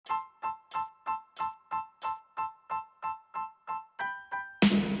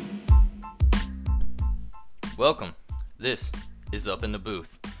Welcome. This is Up in the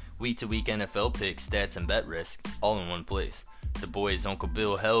Booth. Week-to-week NFL picks, stats, and bet risk, all in one place. The boys, Uncle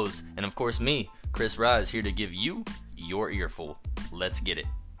Bill Hells, and of course me, Chris Rise, here to give you your earful. Let's get it.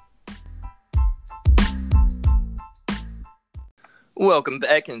 Welcome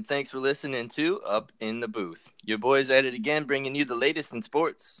back, and thanks for listening to Up in the Booth. Your boys at it again, bringing you the latest in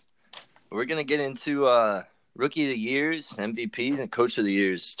sports. We're going to get into Rookie of the Years, MVPs, and Coach of the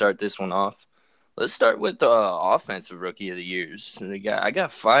Years. Start this one off. Let's start with the Offensive Rookie of the Years. I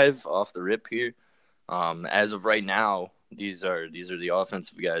got 5 off the rip here. As of right now, these are the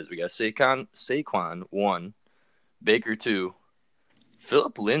offensive guys. We got Saquon 1, Baker 2,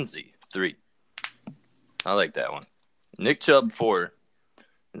 Philip Lindsay 3. I like that one. Nick Chubb 4,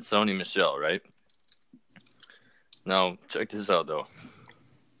 and Sony Michel, right? Now, check this out, though.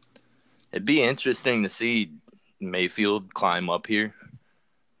 It'd be interesting to see Mayfield climb up here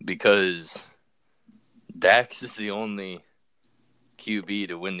because Dax is the only QB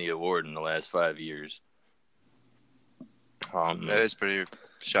to win the award in the last 5 years. That is pretty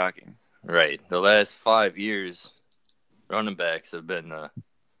shocking. Right. The last 5 years, running backs have been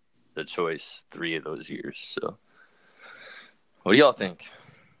the choice 3 of those years. So, what do y'all think?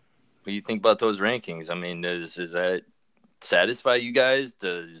 What do you think about those rankings? I mean, does that satisfy you guys?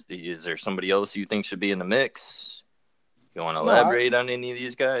 Is there somebody else you think should be in the mix? You want to elaborate on any of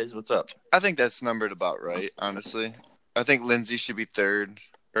these guys? What's up? I think that's numbered about right, honestly. I think Lindsay should be 3rd,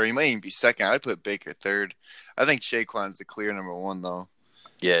 or he might even be 2nd. I'd put Baker 3rd. I think Shaquan's the clear number 1, though.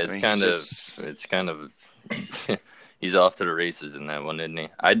 Yeah, it's kind of he's off to the races in that one, isn't he?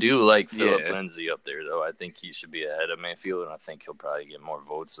 I do like Philip Lindsay up there, though. I think he should be ahead of Mayfield, and I think he'll probably get more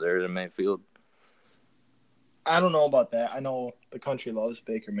votes there than Mayfield. I don't know about that. I know the country loves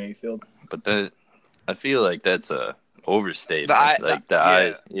Baker Mayfield, but I feel like that's a overstatement.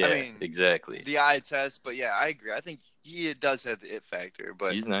 Exactly. The eye test, but yeah, I agree. I think he does have the it factor,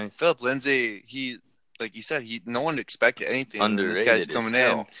 but he's nice. Philip Lindsay, he, like you said, no one expected anything. Underrated. This guy's coming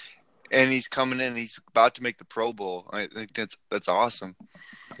in, and he's coming in. He's about to make the Pro Bowl. I think that's awesome.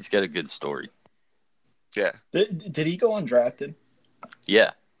 He's got a good story. Yeah. Did he go undrafted?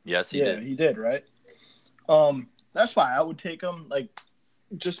 Yeah. Yes, he did. Yeah, he did, right? That's why I would take him. I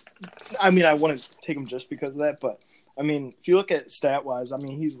wouldn't take him just because of that, but I mean, if you look at stat wise, I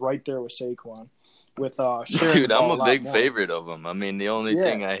mean, he's right there with Saquon. Dude, I'm a big favorite of him. I mean, the only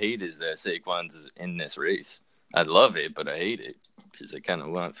thing I hate is that Saquon's in this race. I love it, but I hate it because I kind of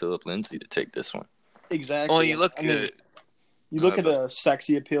want Philip Lindsay to take this one. Exactly. Well, you look at the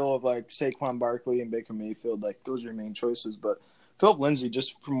sexy appeal of like Saquon Barkley and Baker Mayfield, like those are your main choices. But Philip Lindsay,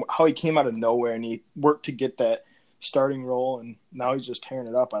 just from how he came out of nowhere and he worked to get that starting role, and now he's just tearing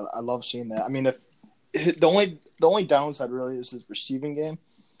it up. I love seeing that. I mean, if the only downside really is his receiving game,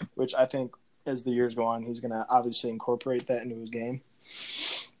 which I think as the years go on, he's going to obviously incorporate that into his game.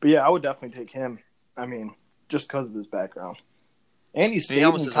 But yeah, I would definitely take him. I mean, just because of his background, and he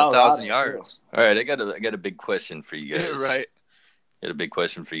almost has 1,000 yards. Too. All right, I got a big question for you guys. Right. I got a big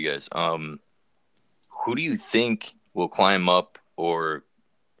question for you guys. Who do you think will climb up or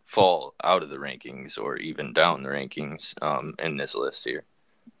fall out of the rankings, or even down the rankings in this list here?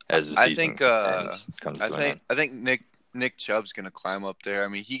 As the season I think Nick Chubb's going to climb up there. I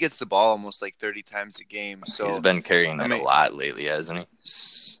mean, he gets the ball almost like 30 times a game. So he's been carrying that a lot lately, hasn't he?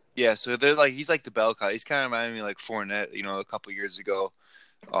 Yeah, so he's like the bell cow. He's kind of reminding me like Fournette, a couple years ago.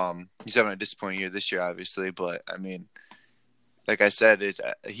 He's having a disappointing year this year, obviously, but I mean, like I said,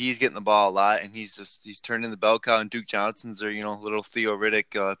 he's getting the ball a lot, and he's turning the bell cow. And Duke Johnson's little Theo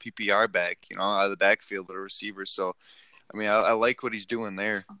Riddick PPR back, out of the backfield with a receiver. So, I mean, I like what he's doing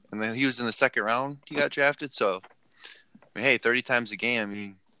there. And then he was in the 2nd round. He got drafted. So, I mean, hey, 30 times a game. I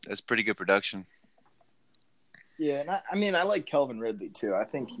mean, that's pretty good production. Yeah, and I like Calvin Ridley too. I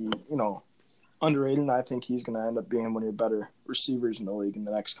think he, underrated, and I think he's going to end up being one of your better receivers in the league in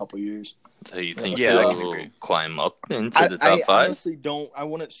the next couple of years. So you think he'll climb up into the top 5? I honestly don't. I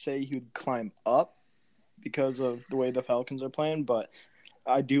wouldn't say he would climb up because of the way the Falcons are playing, but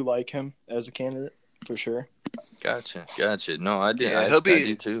I do like him as a candidate for sure. Gotcha. No, I did. Yeah, I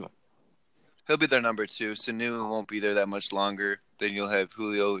do too. He'll be their number 2. Sanu won't be there that much longer. Then you'll have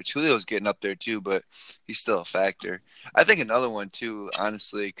Julio. Julio's getting up there too, but he's still a factor. I think another one too,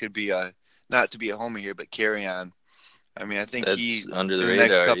 honestly, could be not to be a homer here, but Kerryon. I mean, I think he's under the radar.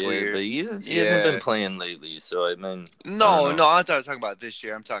 Next couple of years, but he hasn't been playing lately. So I mean, no, I'm not talking about this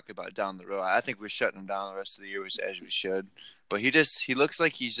year. I'm talking about down the road. I think we're shutting him down the rest of the year, as we should. But he looks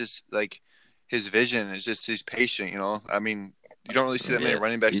like he's just like his vision is just he's patient. I mean, you don't really see that many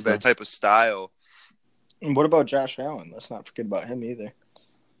running backs with that type of style. And what about Josh Allen? Let's not forget about him either.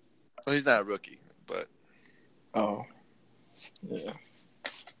 Well, he's not a rookie, but Oh, yeah.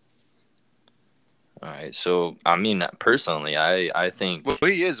 All right. So, I mean, personally, I think. Well,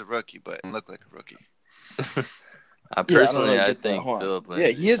 he is a rookie, but he doesn't look like a rookie. I don't really I get that. think Hold on. Philip Yeah,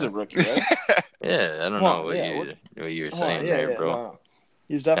 Lindsay. he is a rookie, right? Yeah, I don't Hold know on, what yeah, you were Hold on, saying yeah, there, yeah, bro. no.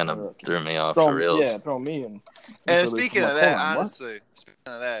 He's Kind definitely a of rookie. threw me off the rails. Throw me in. And speaking of that, Hold on, honestly,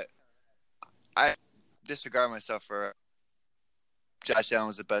 speaking of that, I disregard myself for Josh Allen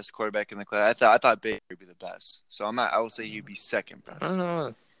was the best quarterback in the class. I thought Baker would be the best. So I'm not. I would say he'd be second I don't best.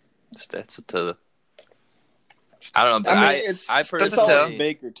 know. That's to. I don't know, but I mean, I it's personally, all up to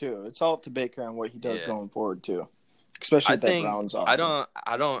Baker too. It's all up to Baker on what he does Yeah. going forward too, especially I with that think Browns offense.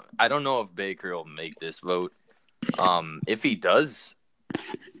 I don't know if Baker will make this vote. If he does,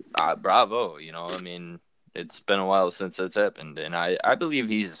 bravo. You know, I mean, it's been a while since that's happened, and I believe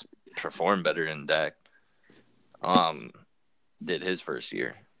he's performed better than Dak. Did his first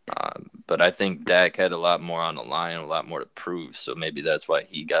year. But I think Dak had a lot more on the line, a lot more to prove. So maybe that's why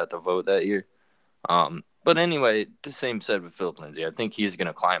he got the vote that year. But anyway, the same said with Philip Lindsay. I think he's going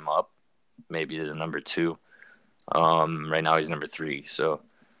to climb up, maybe to number 2. Right now he's number 3. So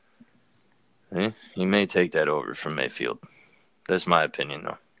he may take that over from Mayfield. That's my opinion,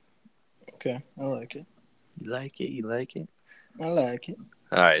 though. Okay, I like it. You like it? You like it? I like it.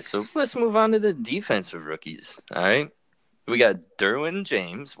 All right, so let's move on to the defensive rookies. All right. We got Derwin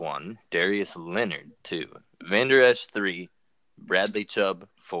James, 1, Darius Leonard, 2, Vander Esch, 3, Bradley Chubb,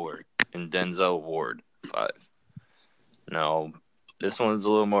 4, and Denzel Ward, 5. Now, this one's a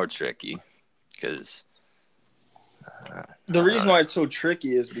little more tricky because the reason why it's so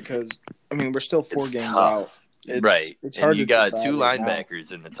tricky is because I mean we're still 4 games out. Right. It's hard. And you to got decide 2 right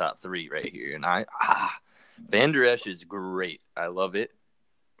linebackers in the top 3 right here, and Vander Esch is great. I love it.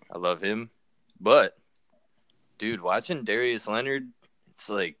 I love him, but. Dude, watching Darius Leonard, it's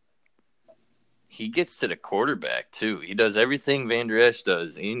like he gets to the quarterback too. He does everything Vander Esch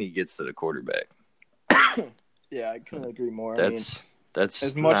does, and he gets to the quarterback. Yeah, I couldn't agree more. That's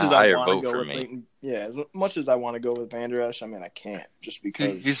as much as I want to go with me. Leighton. Yeah, as much as I want to go with Vander Esch, I mean I can't just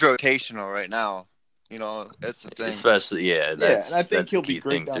because he's rotational right now. You know, that's the thing. Especially, and I think he'll be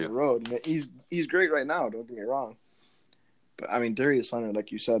great down the road. And he's great right now. Don't get me wrong. But I mean, Darius Leonard,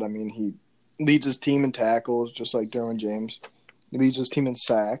 like you said, I mean he leads his team in tackles, just like Derwin James. He leads his team in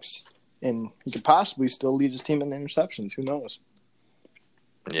sacks, and he could possibly still lead his team in interceptions. Who knows?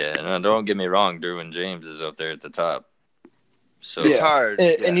 Yeah, no, don't get me wrong. Derwin James is up there at the top. So it's hard,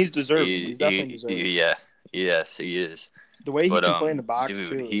 and he's deserving. He's definitely deserving. Yeah, yes, he is. The way he can play in the box, dude,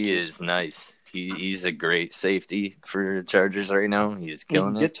 too. He is nice. He's a great safety for the Chargers right now. He's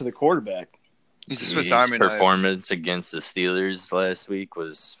killing it. Get to the quarterback. He's a Swiss Army knife. His performance against the Steelers last week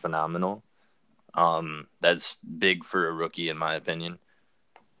was phenomenal. That's big for a rookie, in my opinion.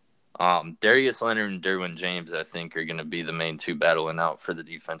 Darius Leonard and Derwin James, I think, are going to be the main 2 battling out for the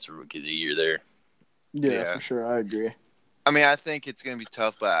defensive rookie of the year there. Yeah, for sure. I agree. I mean, I think it's going to be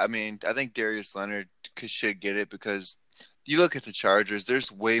tough, but I mean, I think Darius Leonard should get it because you look at the Chargers,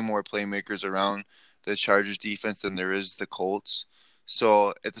 there's way more playmakers around the Chargers defense than there is the Colts.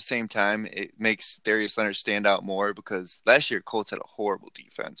 So at the same time, it makes Darius Leonard stand out more because last year Colts had a horrible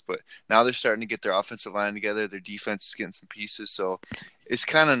defense, but now they're starting to get their offensive line together. Their defense is getting some pieces. So it's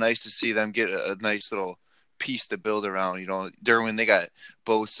kind of nice to see them get a nice little piece to build around. You know, Derwin, they got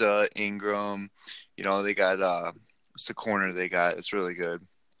Bosa, Ingram, you know, they got what's the corner they got? It's really good.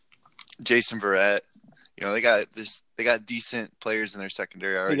 Jason Verrett. You know, they got decent players in their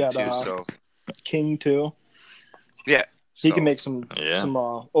secondary already too. So King too. Yeah. He can make some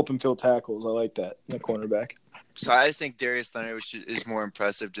open field tackles. I like that in the cornerback. So I just think Darius Leonard is more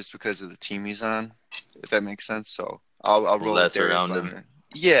impressive just because of the team he's on, if that makes sense. So I'll roll with Darius Leonard. Him.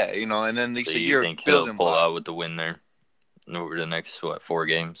 Yeah, you know, and then they said you're think building he'll pull out with the win there over the next 4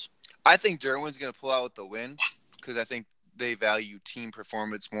 games. I think Derwin's going to pull out with the win because I think they value team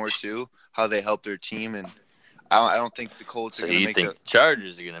performance more too, how they help their team, and I don't think the Colts are going to make it. The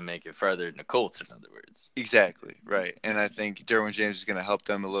Chargers are going to make it farther than the Colts, in other words. Exactly, right. And I think Derwin James is going to help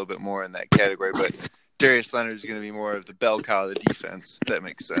them a little bit more in that category. But Darius Leonard is going to be more of the bell cow of the defense, if that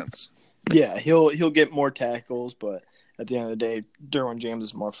makes sense. Yeah, he'll get more tackles, but at the end of the day, Derwin James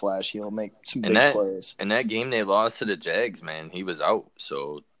is more flashy. He'll make some big plays. In that game they lost to the Jags, man, he was out.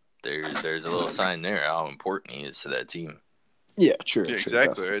 So there's a little sign there how important he is to that team. Yeah, true. Yeah,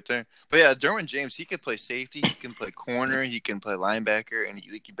 exactly, right there. But yeah, Derwin James, he can play safety, he can play corner, he can play linebacker, and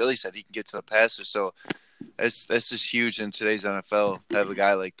like Billy said, he can get to the passer. So that's just huge in today's NFL to have a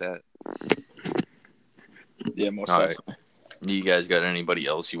guy like that. Yeah, most definitely. Right. You guys got anybody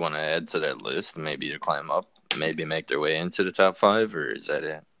else you want to add to that list? Maybe to climb up, maybe make their way into the top 5, or is that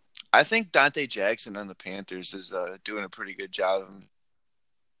it? I think Dante Jackson on the Panthers is doing a pretty good job.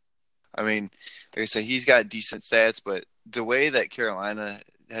 I mean, like I said, he's got decent stats, but the way that Carolina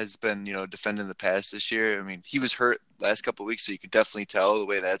has been, defending the pass this year, I mean, he was hurt last couple of weeks, so you could definitely tell the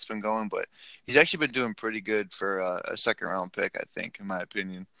way that's been going, but he's actually been doing pretty good for a second-round pick, I think, in my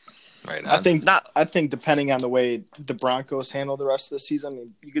opinion. Right. I think depending on the way the Broncos handle the rest of the season, I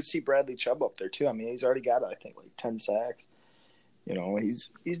mean, you could see Bradley Chubb up there too. I mean, he's already got, I think, like 10 sacks.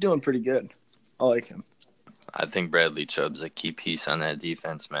 He's doing pretty good. I like him. I think Bradley Chubb's a key piece on that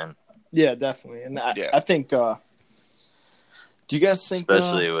defense, man. Yeah, definitely. And I think do you guys think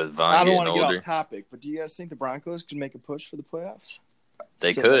especially with Von I don't want to older. get off topic, but do you guys think the Broncos could make a push for the playoffs?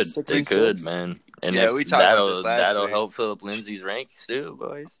 They could, man. And we talked about this that'll week. help Philip Lindsay's ranks too,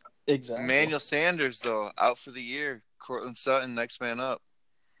 boys. Exactly. Emmanuel Sanders, though, out for the year. Cortland Sutton, next man up.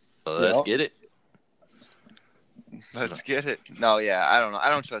 So let's get it. Let's get it. No, yeah, I don't know. I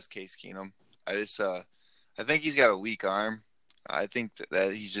don't trust Case Keenum. I think he's got a weak arm. I think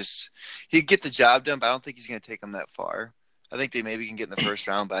that he'd get the job done, but I don't think he's going to take them that far. I think they maybe can get in the first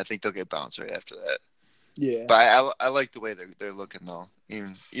round, but I think they'll get bounced right after that. Yeah. But I like the way they're looking, though.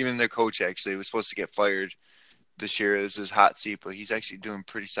 Even their coach actually was supposed to get fired this year. This is hot seat, but he's actually doing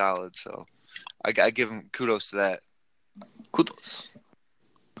pretty solid. So I give him kudos to that. Kudos.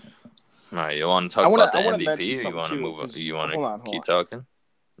 All right, you want to talk about the MVP, or you want to move on? You want to keep talking?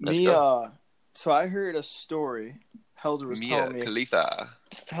 So I heard a story. Helzer was telling me. Khalifa.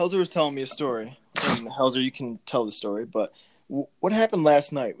 Helzer was telling me a story. And Helzer, you can tell the story. But what happened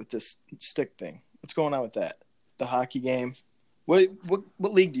last night with this stick thing? What's going on with that? The hockey game. What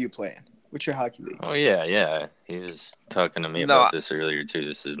league do you play in? What's your hockey league? Oh yeah. He was talking to me about this earlier too.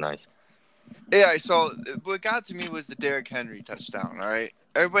 This is nice. Yeah, so what got to me was the Derrick Henry touchdown, all right?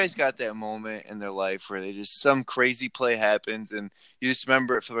 Everybody's got that moment in their life where some crazy play happens and you just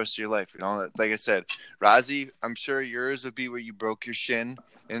remember it for the rest of your life. Like I said, Rozzy, I'm sure yours would be where you broke your shin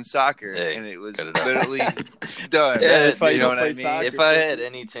in soccer and it was literally done. Yeah, that's why you know don't what play I mean? soccer. If I had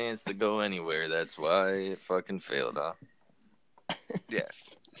any chance to go anywhere, that's why it fucking failed off. Yeah.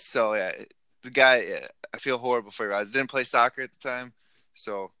 So, yeah, the guy, I feel horrible for Rozzy. Didn't play soccer at the time,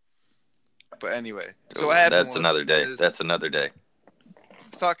 so. But anyway, so what happened That's another day. That's another day. I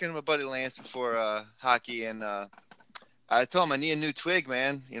was talking to my buddy Lance before hockey, and I told him I need a new twig,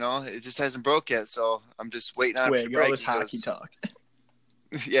 man. It just hasn't broke yet, so I'm just waiting on it to break. All this hockey talk.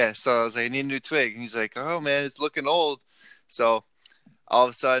 Yeah, so I was like, I need a new twig. And he's like, oh, man, it's looking old. So all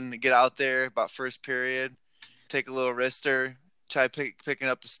of a sudden, get out there about first period, take a little wrister, try picking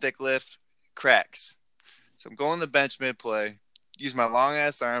up the stick lift, cracks. So I'm going to the bench mid-play. Use my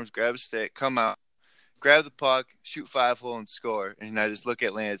long-ass arms, grab a stick, come out, grab the puck, shoot 5-hole, and score. And I just look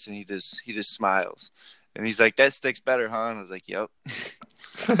at Lance, and he just smiles. And he's like, that stick's better, huh? And I was like, yep.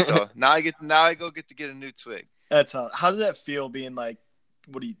 So now I go get a new twig. That's how does that feel being like,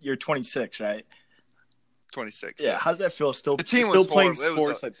 you're 26, right? 26. Yeah, how does that feel still, the team still was playing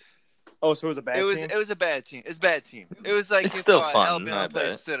horrible. sports? So it was a bad team? It was a bad team. It's a bad team. It was like it's still fun. Alabama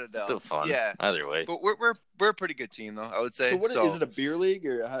played Citadel. Still fun. Yeah. Either way. But we're a pretty good team, though, I would say. So is it a beer league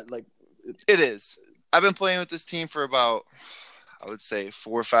or like? It is. I've been playing with this team for about, I would say,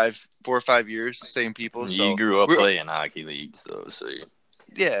 4 or 5 years. Same people. So you grew up playing hockey leagues, though, so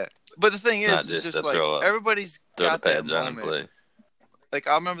yeah. But the thing is, it's just like everybody's got that moment. Play. Like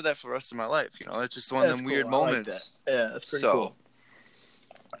I'll remember that for the rest of my life. It's just one of them weird moments. Like that. Yeah, that's pretty cool.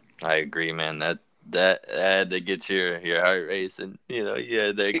 I agree, man. That had to get your heart racing. You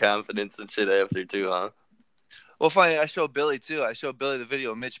had that confidence and shit after too, huh? Well, funny, I showed Billy too. I showed Billy the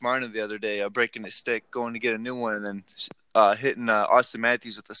video of Mitch Martin the other day breaking his stick, going to get a new one, and then hitting Austin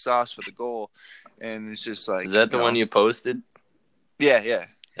Matthews with the sauce for the goal. And it's just like, is that the one you posted? Yeah.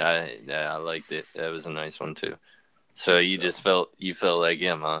 I liked it. That was a nice one too. So you felt like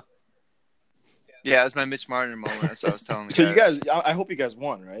him, huh? Yeah, it was my Mitch Martin moment. That's what I was telling you. So you guys, I hope you guys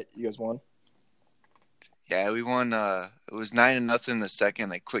won, right? You guys won. Yeah, we won. It was 9-0 in the second.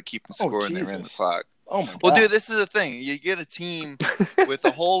 They quit keeping score and they ran the clock. Oh my God. Well, dude, this is the thing. You get a team with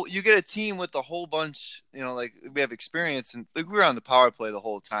a whole. You get a team with a whole bunch. Like we have experience, and we were on the power play the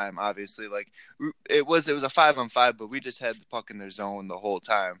whole time. Obviously, like it was a 5-on-5, but we just had the puck in their zone the whole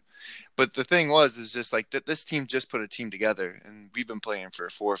time. But the thing is just like this team just put a team together, and we've been playing for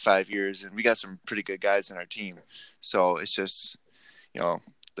 4 or 5 years, and we got some pretty good guys in our team. So it's just,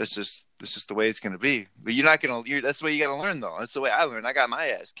 that's just the way it's going to be. But that's the way you got to learn, though. That's the way I learned. I got my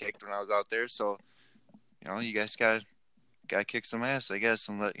ass kicked when I was out there. So, you guys got to kick some ass, I guess,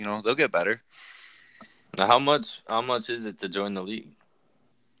 and they'll get better. Now, how much is it to join the league?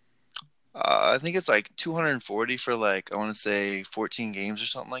 I think it's like 240 for like I want to say 14 games or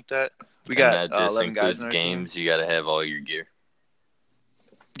something like that. We And got that just 11 guys includes in our games. team. You got to have all your gear.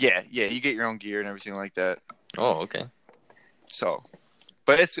 Yeah, you get your own gear and everything like that. Oh, okay. So,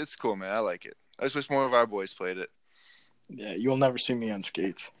 but it's cool, man. I like it. I just wish more of our boys played it. Yeah, you'll never see me on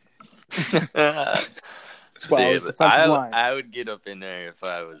skates. That's why I was defensive line. I would get up in there if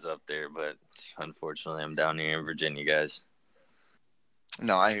I was up there, but unfortunately, I'm down here in Virginia, guys.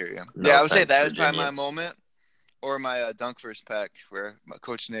 No, I hear you. No Yeah, I would say offense, that was probably my Virginians. moment, or my dunk first pack, where my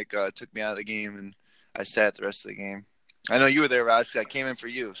coach Nick took me out of the game and I sat the rest of the game. I know you were there, Ross. 'Cause I came in for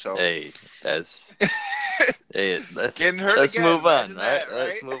you. So Hey, let's getting hurt let's again. move on, Imagine right? that,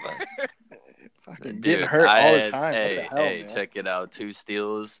 Let's right? move on. Fucking Dude, getting hurt I all had- the time. What the hell, man? check it out. 2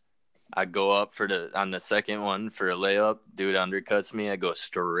 steals. I go up on the second one for a layup. Dude undercuts me. I go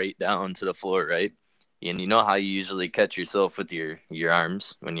straight down to the floor, right? And you know how you usually catch yourself with your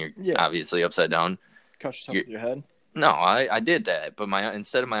arms when you're obviously upside down. Cut yourself with your head? No, I did that, but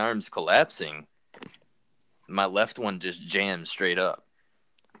instead of my arms collapsing, my left one just jammed straight up.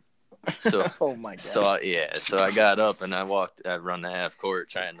 So oh my god. So I got up and I run the half court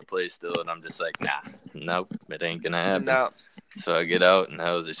trying to play still, and I'm just like, nah, nope, it ain't gonna happen. No. So I get out and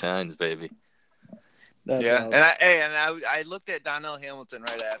how's it shines, baby. That's yeah, awesome. I looked at Donnell Hamilton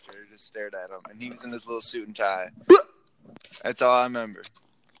right after, just stared at him, and he was in his little suit and tie. That's all I remember.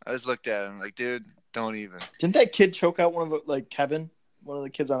 I just looked at him like, dude, don't even. Didn't that kid choke out Kevin, one of the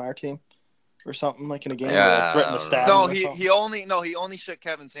kids on our team, or something like in a game? Yeah, Or threatened to stab No, him or he only shook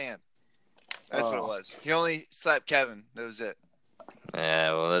Kevin's hand. That's what it Oh. was. He only slapped Kevin. That was it.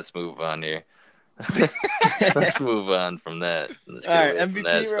 Yeah, well, let's move on here. Let's move on from that. Let's All get right, away from MVP,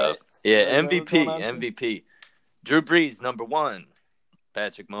 that right? stuff. Yeah, Is that what we're MVP, going on to? MVP. Drew Brees, number 1.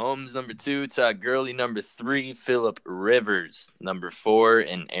 Patrick Mahomes, number 2. Todd Gurley, number 3. Phillip Rivers, number 4.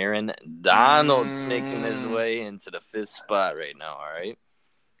 And Aaron Donald's making his way into the 5th spot right now, all right?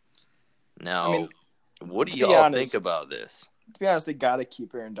 Now, I mean, what do to be y'all honest- think about this? To be honest, they got to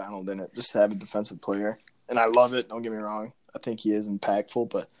keep Aaron Donald in it just to have a defensive player. And I love it. Don't get me wrong. I think he is impactful,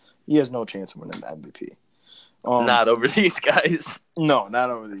 but he has no chance of winning the MVP. Not over these guys. No,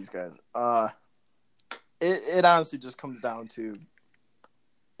 not over these guys. It honestly just comes down to,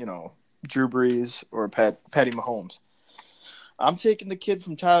 Drew Brees or Patty Mahomes. I'm taking the kid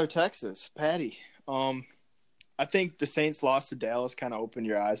from Tyler, Texas, Patty. I think the Saints loss to Dallas kind of opened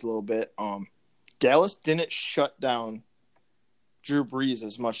your eyes a little bit. Dallas didn't shut down Drew Brees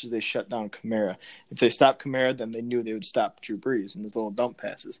as much as they shut down Kamara. If they stopped Kamara, then they knew they would stop Drew Brees and his little dump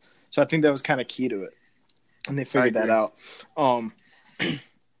passes. So I think that was kind of key to it, and they figured that out.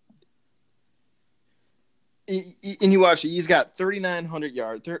 And you watch it; he's got 3,900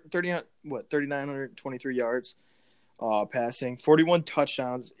 yards, 3,923 yards passing, 41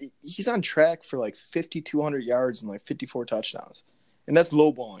 touchdowns. He's on track for like 5,200 yards and like 54 touchdowns, and that's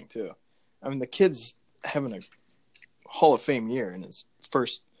lowballing too. I mean, the kid's having a Hall of Fame year in his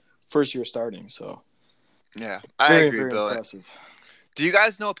first year starting. So yeah, I agree, very Bill. impressive. Do you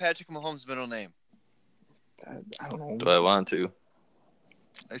guys know Patrick Mahomes' middle name? I don't know. Do I want to?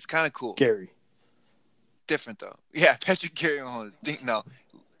 It's kind of cool. Gary. Different though. Yeah, Patrick Gary Mahomes. No,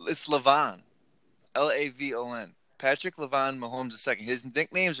 it's Lavon, Lavon. Patrick Lavon Mahomes II. His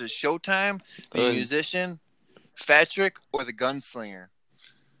nicknames are Showtime, the musician, Fatrick, or the gunslinger.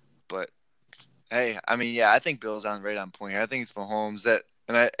 But hey, I mean, yeah, I think Bill's right on point here. I think it's Mahomes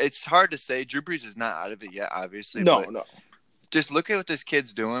it's hard to say. Drew Brees is not out of it yet, obviously. No. Just look at what this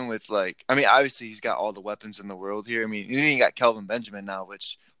kid's doing with, obviously he's got all the weapons in the world here. I mean, you even got Kelvin Benjamin now,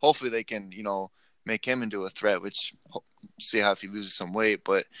 which hopefully they can, make him into a threat, which see how if he loses some weight.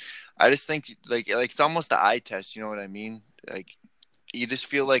 But I just think like it's almost the eye test. You know what I mean? Like you just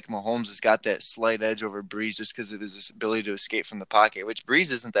feel like Mahomes has got that slight edge over Brees just because of his ability to escape from the pocket, which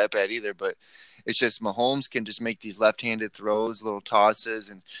Brees isn't that bad either. But it's just Mahomes can just make these left-handed throws, little tosses,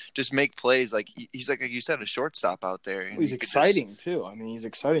 and just make plays. Like he's like you said, a shortstop out there. And he's exciting too. I mean, he's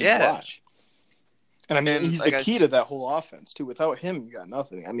exciting to watch. And I mean, he's like the key to that whole offense too. Without him, you got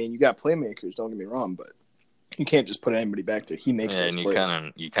nothing. I mean, you got playmakers. Don't get me wrong, but you can't just put anybody back there. He makes those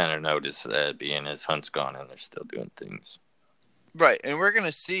plays. You kind of notice that being as Hunt's gone and they're still doing things. Right, and we're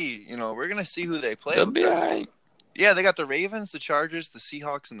gonna see. We're gonna see who they play. They'll be all right. Yeah, they got the Ravens, the Chargers, the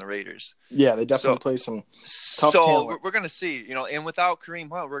Seahawks, and the Raiders. Yeah, they definitely play some tough talent. We're gonna see. And without Kareem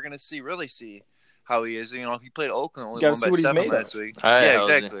Hunt, we're gonna really see how he is. He played Oakland, only won by 7 last week. All right, yeah,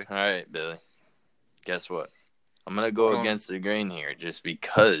 exactly. All right, Billy. Guess what? I'm gonna go against the grain here, just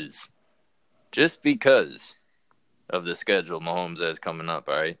because of the schedule Mahomes has coming up.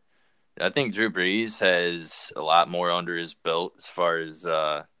 All right, I think Drew Brees has a lot more under his belt as far as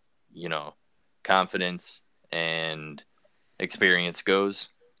confidence and experience goes.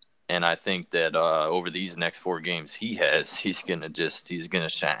 And I think that over these next 4 games he's gonna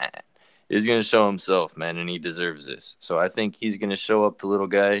shine. He's gonna show himself, man, and he deserves this. So I think he's gonna show up the little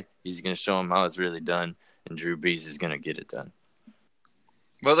guy. He's gonna show him how it's really done, and Drew Brees is gonna get it done.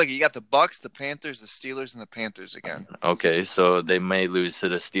 Well, look, you got the Bucks, the Panthers, the Steelers, and the Panthers again. Okay, so they may lose to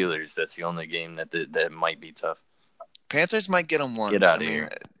the Steelers. That's the only game that might be tough. Panthers might get them once. Get out of here.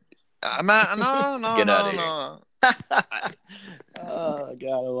 I'm not. No. Get out no. Oh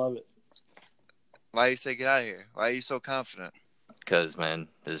God, I love it. Why you say get out of here? Why are you so confident? Because, man,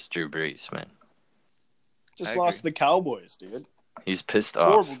 it's Drew Brees, man. Just I lost to agree. the Cowboys, dude. He's pissed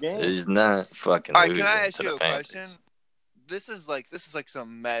off. Horrible game. He's not fucking All right, losing can I ask to you the a Panthers. question? This is like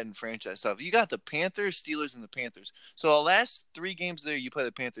some Madden franchise stuff. You got the Panthers, Steelers, and the Panthers. So the last 3 games there, you play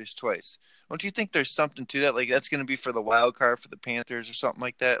the Panthers twice. Don't you think there's something to that? Like that's going to be for the wild card for the Panthers or something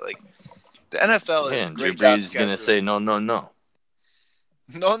like that. Like the NFL is Man, great Drew job Brees is going to scheduling. say no. No.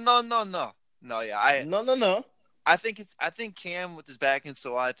 Yeah, No. I think Cam with his back against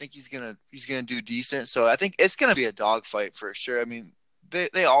the wall, I think he's gonna do decent. So I think it's gonna be a dogfight for sure. I mean,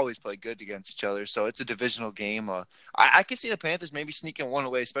 they always play good against each other, so it's a divisional game. I can see the Panthers maybe sneaking one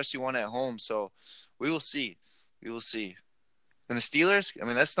away, especially one at home. So we will see. And the Steelers, I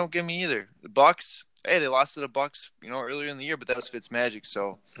mean, that's no give me either. The Bucks, hey, they lost to the Bucks, earlier in the year, but that was Fitzmagic.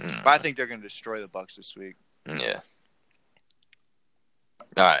 So, but I think they're gonna destroy the Bucks this week. Yeah.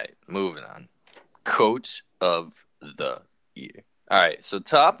 All right, moving on. Coach of the year. All right, so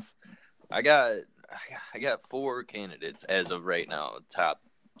top, I got 4 candidates as of right now. Top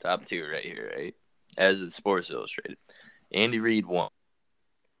 2 right here, right? As of Sports Illustrated. Andy Reid 1,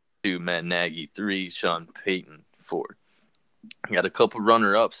 2 Matt Nagy, 3 Sean Payton, 4. I got a couple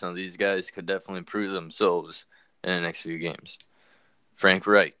runner-ups. Now these guys could definitely prove themselves in the next few games. Frank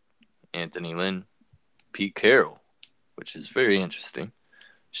Reich, Anthony Lynn, Pete Carroll, which is very interesting.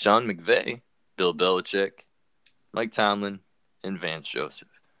 Sean McVay, Bill Belichick, Mike Tomlin, and Vance Joseph.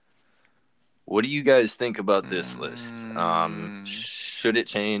 What do you guys think about this list? Should it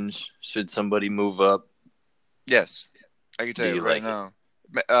change? Should somebody move up? Yes, I can tell Do you you right like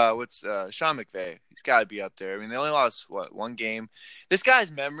now. What's Sean McVay? He's got to be up there. I mean, they only lost 1 game. This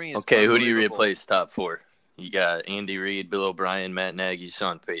guy's memory is Okay, who do you unbelievable. replace top 4? You got Andy Reid, Bill O'Brien, Matt Nagy,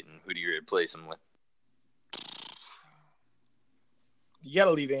 Sean Payton. Who do you replace him with? You got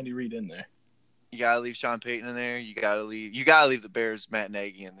to leave Andy Reid in there. You gotta leave Sean Payton in there. You gotta leave the Bears Matt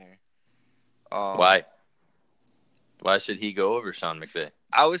Nagy in there. Why? Why should he go over Sean McVay?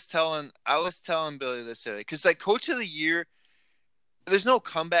 I was telling Billy this today because like coach of the year, there's no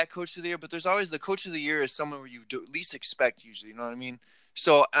comeback coach of the year, but there's always the coach of the year is someone where you do at least expect usually. You know what I mean?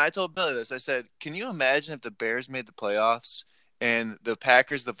 So and I told Billy this. I said, can you imagine if the Bears made the playoffs and the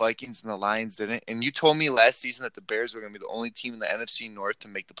Packers, the Vikings, and the Lions didn't? And you told me last season that the Bears were going to be the only team in the NFC North to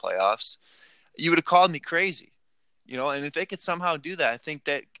make the playoffs. You would have called me crazy, and if they could somehow do that, I think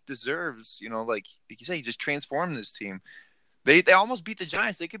that deserves, like you say, you just transform this team. They almost beat the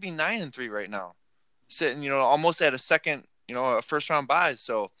Giants. They could be 9-3 right now, sitting, almost at a second, a first round bye.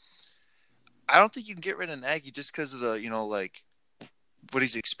 So I don't think you can get rid of Nagy just because of the, like what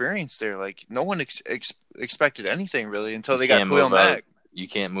he's experienced there. Like no one expected anything really until they got Khalil Mack. You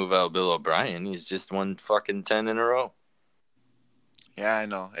can't move out Bill O'Brien. He's just won fucking 10 in a row. Yeah, I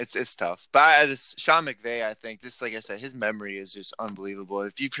know. It's tough. But Sean McVay, I think, just like I said, his memory is just unbelievable.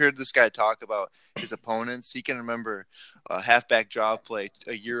 If you've heard this guy talk about his opponents, he can remember a halfback draw play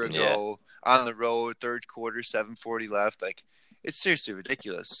a year ago on the road, third quarter, 7:40 left. Like, it's seriously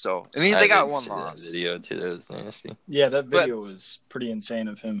ridiculous. So, and they got one loss. That video, too. That was nasty. Yeah, that video was pretty insane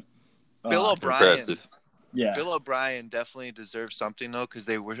of him. Bill O'Brien. Impressive. Yeah. Bill O'Brien definitely deserves something, though, because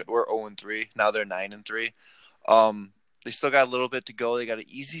they were 0-3. Now they're 9-3. They still got a little bit to go. They got an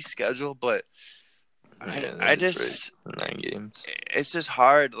easy schedule, but I just 9 games. It's just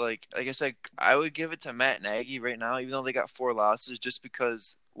hard. Like I said, I would give it to Matt Nagy right now, even though they got 4 losses, just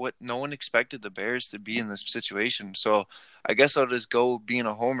because no one expected the Bears to be in this situation. So I guess I'll just go being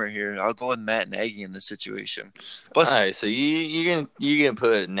a homer here. I'll go with Matt Nagy in this situation. Plus, all right, so you gonna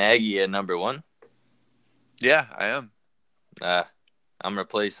put Nagy at number 1? Yeah, I am. I'm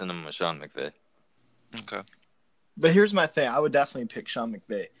replacing him with Sean McVay. Okay. But here's my thing. I would definitely pick Sean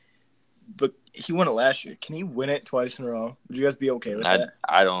McVay. But he won it last year. Can he win it twice in a row? Would you guys be okay with that?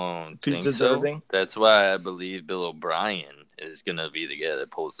 I don't He's think deserving? so. That's why I believe Bill O'Brien is going to be the guy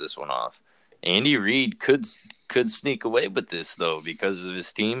that pulls this one off. Andy Reid could sneak away with this, though, because of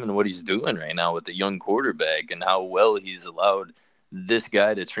his team and what he's doing right now with the young quarterback and how well he's allowed this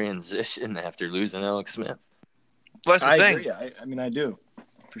guy to transition after losing Alex Smith. Well, that's the thing. agree. I mean, I do,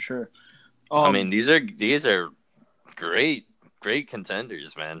 for sure. I mean, these are great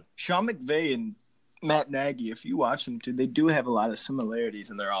contenders, man. Sean McVay and Matt Nagy, if you watch them too, they do have a lot of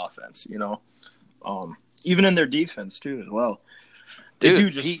similarities in their offense. Even in their defense too, as well. They do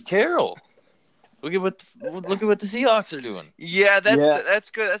just Pete Carroll. Look at what the Seahawks are doing. Yeah, that's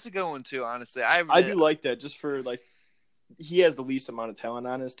good. That's a good one too. Honestly, I do like that. Just for he has the least amount of talent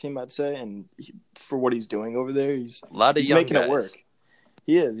on his team, I'd say, and for what he's doing over there, he's making it work.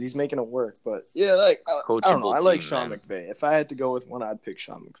 He is. He's making it work. But yeah, I don't know. I like Sean McVay. If I had to go with one, I'd pick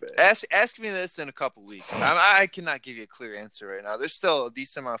Sean McVay. Ask me this in a couple weeks. I cannot give you a clear answer right now. There's still a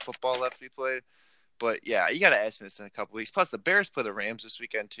decent amount of football left to be played. But yeah, you got to ask me this in a couple weeks. Plus, the Bears play the Rams this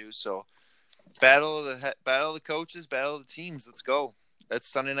weekend too. So, battle of the coaches, battle of the teams. Let's go.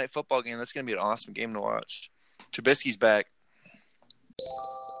 That's Sunday night football game. That's gonna be an awesome game to watch. Trubisky's back.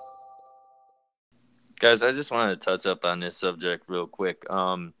 Guys, I just wanted to touch up on this subject real quick.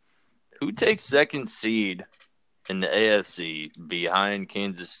 Who takes second seed in the AFC behind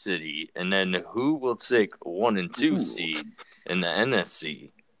Kansas City, and then who will take 1 and 2 seed in the NFC,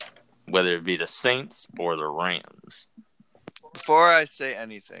 whether it be the Saints or the Rams? Before I say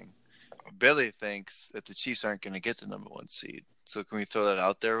anything, Billy thinks that the Chiefs aren't going to get the number 1 seed. So can we throw that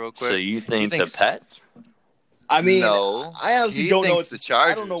out there real quick? So you think the Pets? I mean, no, I honestly don't know. The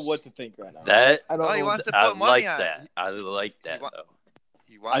Chargers. I don't know what to think right now. He wants to put money on it. I like that, though.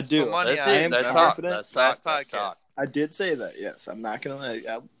 He wants to put money on it. I am confident. That's last podcast. I did say that. Yes, I'm not gonna lie.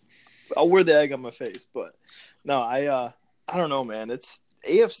 I'll wear the egg on my face, but no, I don't know, man. It's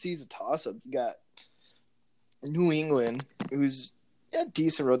AFC's a toss up. You got New England, who's a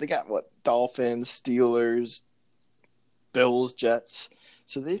decent road. They got Dolphins, Steelers, Bills, Jets.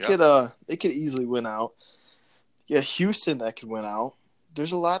 So they could easily win out. Yeah, Houston that could win out.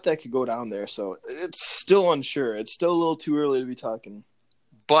 There's a lot that could go down there, so it's still unsure. It's still a little too early to be talking.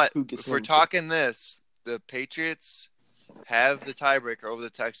 But if we're talking this, the Patriots have the tiebreaker over the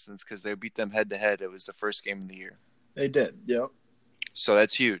Texans because they beat them head-to-head. It was the first game of the year. They did, yep. So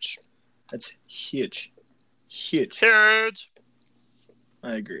that's huge. That's huge. Huge.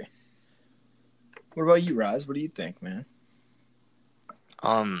 I agree. What about you, Roz? What do you think, man?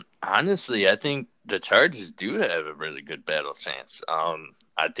 Honestly, I think the Chargers do have a really good battle chance.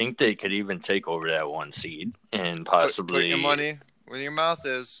 I think they could even take over that 1 seed and possibly put your money where your mouth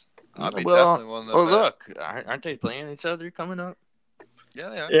is. I'll be definitely one of them. Oh, look, aren't they playing each other coming up? Yeah,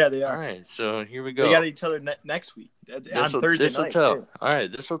 they are. Yeah, they are. All right, so here we go. They got each other next week on Thursday this night. Will tell. All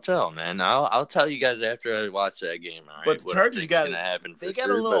right, this will tell, man. I'll tell you guys after I watch that game. All right, but the Chargers got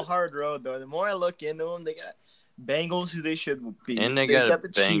a little hard road though. The more I look into them, they got Bengals, who they should beat, and they got the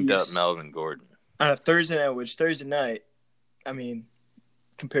banged Chiefs up Melvin Gordon on a Thursday night. Which Thursday night, I mean,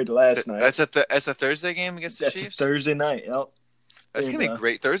 compared to last night, that's a Thursday game against the Chiefs. That's a Thursday night. Yep. That's gonna be a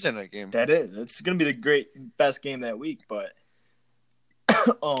great Thursday night game. That is. It's gonna be the best game that week. But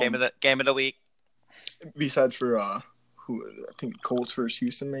game of the week. Besides for who I think Colts versus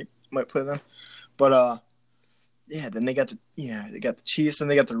Houston might play them, but yeah. Then they got the Chiefs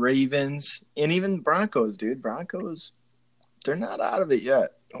and they got the Ravens and even Broncos, dude. Broncos, they're not out of it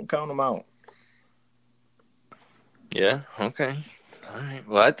yet. Don't count them out. Yeah. Okay. All right.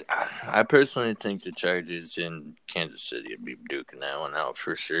 Well, I personally think the Chargers in Kansas City would be duking that one out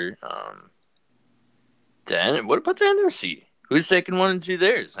for sure. Then what about the NFC? Who's taking 1 and 2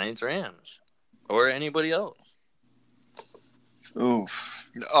 there? Saints, Rams, or anybody else? Oof.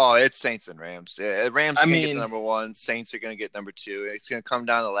 Oh, it's Saints and Rams. Yeah, Rams are going to get number 1. Saints are going to get number 2. It's going to come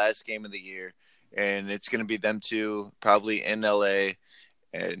down to the last game of the year, and it's going to be them two probably in LA,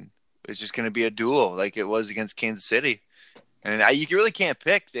 and it's just going to be a duel like it was against Kansas City. And you really can't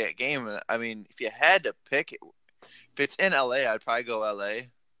pick that game. I mean, if you had to pick it, if it's in LA, I'd probably go LA.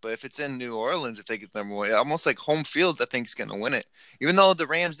 But if it's in New Orleans, if they get number 1, almost like home field, I think is going to win it. Even though the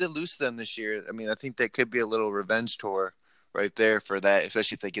Rams did lose to them this year, I mean, I think that could be a little revenge tour right there for that,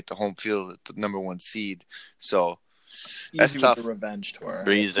 especially if they get the home field at the number 1 seed. So that's tough. With the revenge tour.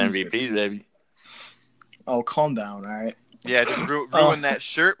 Freeze MVP, baby. Oh, calm down, all right. Yeah, just ruin that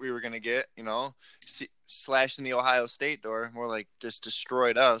shirt we were going to get, slashing the Ohio State door, more like just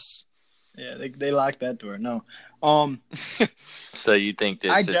destroyed us. Yeah, they locked that door. No. So you think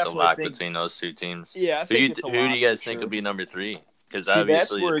this is a lock between those two teams? Yeah, I think who do you guys think will be number 3? Because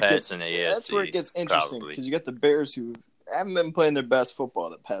obviously the Pats and AFC. That's where it gets interesting because you got the Bears who haven't been playing their best football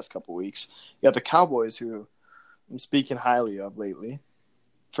the past couple weeks. You got the Cowboys who I'm speaking highly of lately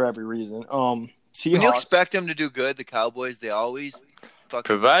for every reason. Seahawks. When you expect them to do good, the Cowboys, they always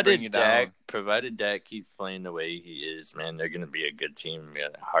fucking bring you down. Provided Dak keeps playing the way he is, man, they're going to be a good team,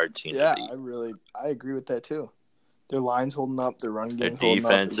 a hard team. Yeah, to beat. I agree with that too. Their line's holding up. Their run Their game's holding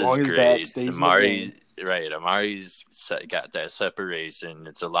up. defense As is long as that great. stays in the game. Amari's got that separation.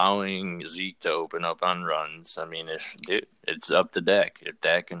 It's allowing Zeke to open up on runs. I mean, it's up to Dak. If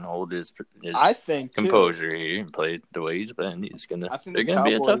Dak can hold his I think composure here and play the way he's been, they're gonna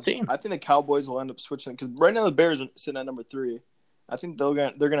be a tough team. I think the Cowboys will end up switching because right now the Bears are sitting at number 3. I think they're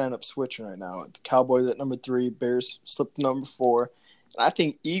gonna end up switching right now. The Cowboys at number 3, Bears slip to number 4. And I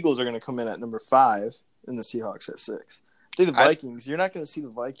think Eagles are gonna come in at number 5, and the Seahawks at 6. I think the Vikings. You're not gonna see the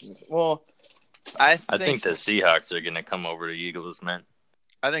Vikings. Well. I think the Seahawks are going to come over to Eagles, man.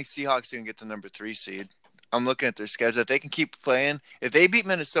 I think Seahawks are going to get the number 3 seed. I'm looking at their schedule. If they can keep playing, if they beat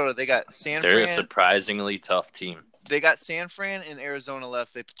Minnesota, they got San Fran. They're a surprisingly tough team. They got San Fran and Arizona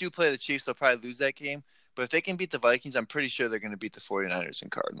left. They do play the Chiefs. They'll probably lose that game. But if they can beat the Vikings, I'm pretty sure they're going to beat the 49ers and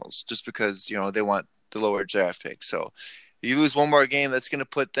Cardinals just because, they want the lower draft pick. So you lose one more game, that's going to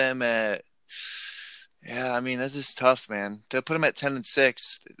put them at – yeah, I mean, that is tough, man. They'll put them at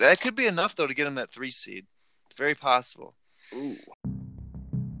 10-6. That could be enough, though, to get them that 3 seed. It's very possible. Ooh.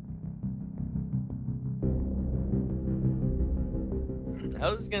 I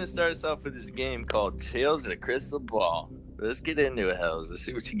was going to start us off with this game called Tales of the Crystal Ball. Let's get into it, Hells. Let's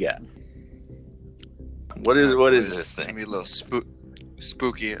see what you got. What is this thing? It's going to be a little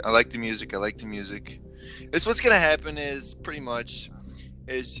spooky. I like the music. It's what's going to happen is pretty much –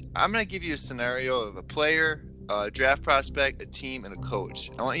 I'm going to give you a scenario of a player, a draft prospect, a team, and a coach.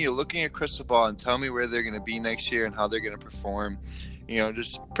 I want you to look in your crystal ball and tell me where they're going to be next year and how they're going to perform.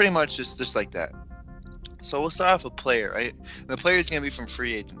 Just pretty much just like that. So we'll start off with a player, right? And the player is going to be from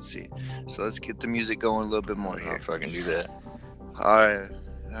free agency. So let's get the music going a little bit more here. If I can do that. All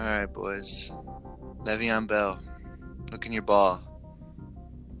right, boys. Le'Veon Bell, look in your ball.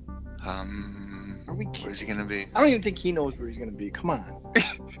 Where's he going to be? I don't even think he knows where he's going to be. Come on.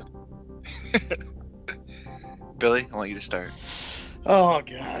 Billy, I want you to start. Oh,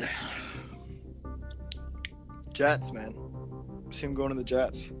 God. Jets, man. See him going to the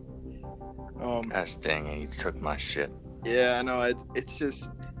Jets. Gosh dang it, he took my shit. Yeah, I know. It's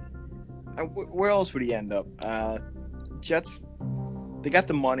just... where else would he end up? Jets, they got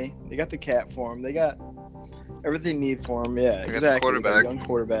the money. They got the cap for him. They got everything they need for him. Yeah, exactly. They got a young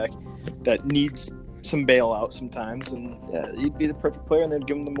quarterback that needs some bailout sometimes, and yeah, he'd be the perfect player, and they'd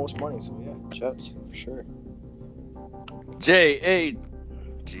give him the most money. So yeah, Jets for sure. J-A.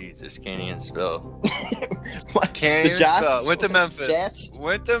 Jesus, can't even spell. Can't even spell. Went to Memphis. Jets.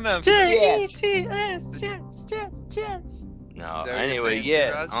 Jets. No, anyway,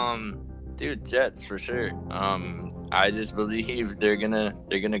 yeah. Dude, Jets for sure. I just believe they're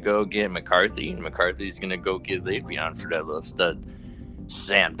gonna go get McCarthy, and McCarthy's gonna go get Le'Veon for that little stud.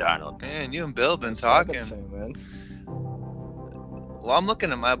 Sam Darnold. Man, you and Bill been talking. Well, I'm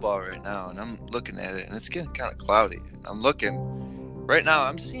looking at my ball right now, and I'm looking at it, and it's getting kind of cloudy. I'm looking right now.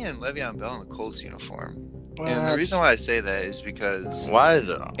 I'm seeing Le'Veon Bell in the Colts uniform, and the reason why I say that is because why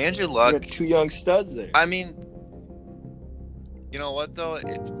though? Andrew Luck. You got 2 young studs there. I mean, you know what though?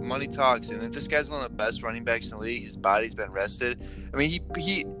 It's money talks, and if this guy's one of the best running backs in the league, his body's been rested. I mean,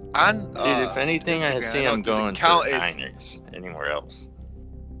 he on. Dude, if anything, Instagram, I see him going to the Niners. Anywhere else?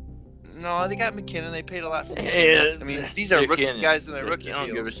 No, they got McKinnon. They paid a lot for McKinnon. I mean, these are rookie guys in their rookie deals. I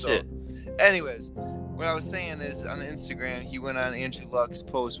don't give a shit. Anyways, what I was saying is on Instagram, he went on Andrew Luck's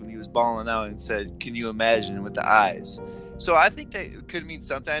post when he was balling out and said, "Can you imagine?" with the eyes. So I think that could mean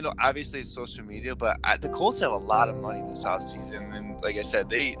something. I know obviously it's social media, but the Colts have a lot of money this offseason. And like I said,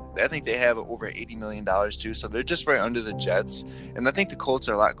 I think they have over $80 million too. So they're just right under the Jets. And I think the Colts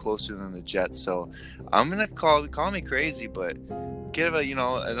are a lot closer than the Jets. So I'm going to call me crazy, but give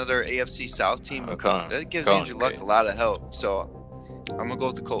another AFC South team. That gives Andrew Luck a lot of help. So I'm going to go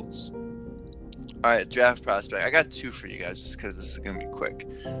with the Colts. All right, draft prospect. I got 2 for you guys just because this is going to be quick.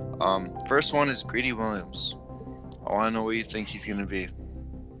 First one is Greedy Williams. I want to know what you think he's going to be.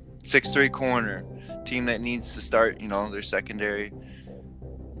 6'3" corner, team that needs to start, their secondary.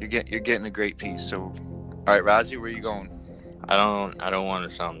 You're getting a great piece. So, all right, Rozzy, where are you going? I don't want to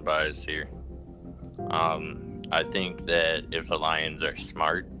sound biased here. I think that if the Lions are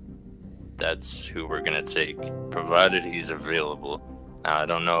smart, that's who we're going to take, provided he's available. Now, I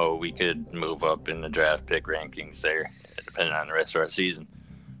don't know. We could move up in the draft pick rankings there, depending on the rest of our season.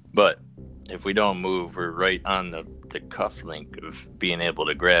 But if we don't move, we're right on the cufflink of being able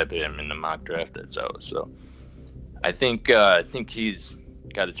to grab him in the mock draft that's out. So I think he's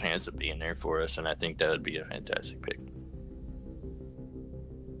got a chance of being there for us, and I think that would be a fantastic pick.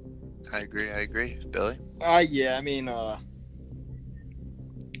 I agree. Billy? Yeah, I mean,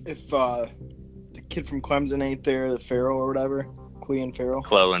 if the kid from Clemson ain't there, the Farrell or whatever, Clelin Ferrell.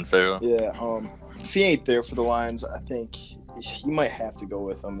 Clelin Ferrell. Yeah, if he ain't there for the Lions, I think you might have to go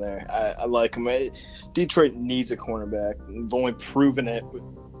with him there. I like him. Detroit needs a cornerback. They've only proven it with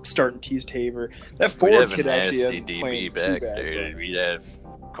starting Tease Tabor. That We'd Ford have kid a actually nasty hasn't played DB too back bad. there. But We'd have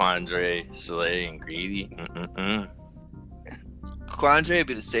Quandre, Slay, and Greedy. Quandre would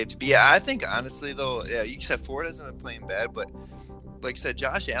be the safety. But yeah, I think honestly though, yeah, you said Ford hasn't been playing bad, but like you said,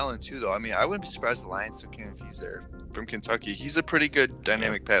 Josh Allen too though. I mean, I wouldn't be surprised the Lions took him if he's there from Kentucky. He's a pretty good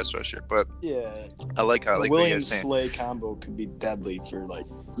dynamic pass rusher, but yeah, I like the what you Williams guys saying. Slay combo could be deadly for like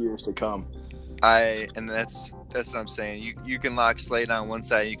years to come. And that's what I'm saying. You can lock Slade on one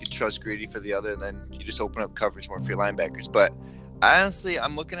side, you can trust Greedy for the other, and then you just open up coverage more for your linebackers. But honestly,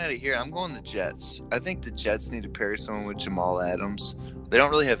 I'm looking at it here. I'm going the Jets. I think the Jets need to pair someone with Jamal Adams. They don't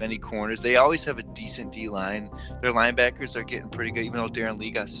really have any corners. They always have a decent D line. Their linebackers are getting pretty good, even though Darren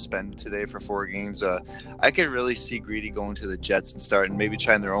Lee got suspended today for 4 games. I could really see Greedy going to the Jets and starting maybe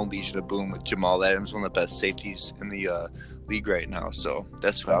trying their own Legion of Boom with Jamal Adams, one of the best safeties in the league right now. So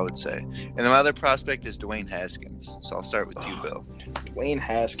that's what I would say. And then my other prospect is Dwayne Haskins. So I'll start with you, Bill. Dwayne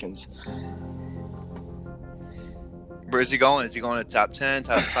Haskins. Where is he going? Is he going to top 10,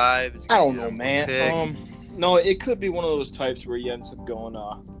 top 5? I don't know, man. No, it could be one of those types where he ends up going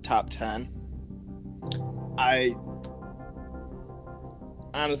top 10. I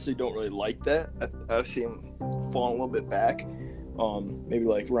honestly don't really like that. I see him falling a little bit back. Maybe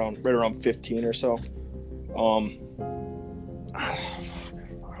like right around 15 or so. I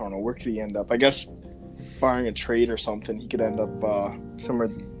don't know, where could he end up? I guess barring a trade or something, he could end up somewhere.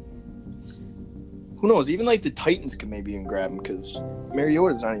 Who knows? Even like the Titans could maybe even grab him because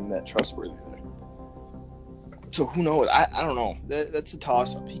Mariota's not even that trustworthy there. So who knows? I don't know. That's a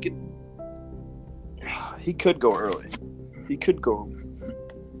toss up. He could go early. He could go.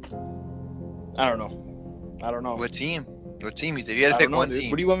 I don't know. What team? If you had to pick one team.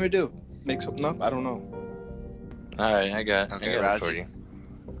 What do you want me to do? Make something up? I don't know. All right, I got it for you.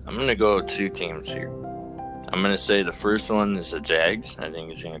 I'm going to go 2 teams here. I'm going to say the first one is the Jags. I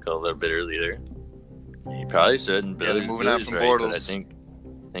think he's going to go a little bit early there. He probably shouldn't. Yeah, they're moving on from Bortles. I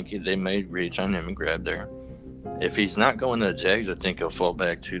think they may reach on him and grab there. If he's not going to the Jags, I think he'll fall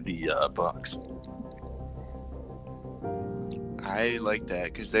back to the Bucs. I like that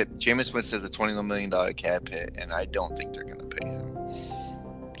because Jameis Winston has a $21 million cap hit, and I don't think they're going to pay him.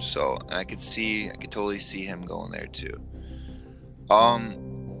 So I could totally see him going there too.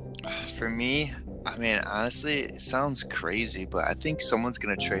 For me, I mean, honestly, it sounds crazy, but I think someone's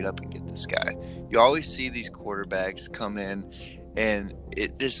going to trade up and get this guy. You always see these quarterbacks come in, and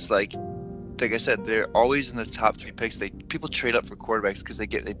it just like I said, they're always in the top 3 picks. People trade up for quarterbacks because they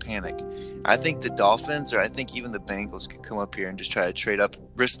panic. I think the Dolphins, or I think even the Bengals, could come up here and just try to trade up,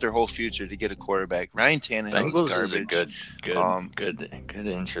 risk their whole future to get a quarterback. Ryan Tannehill is garbage. Is a good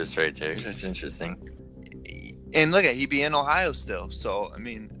interest right there. That's interesting. And look he'd be in Ohio still, so I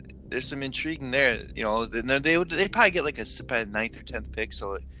mean, there's some intriguing there. You know, they probably get like a 9th or 10th pick.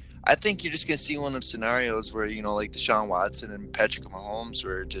 So I think you're just gonna see one of them scenarios where like Deshaun Watson and Patrick Mahomes,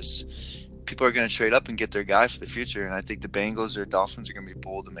 where just people are going to trade up and get their guy for the future, and I think the Bengals or Dolphins are going to be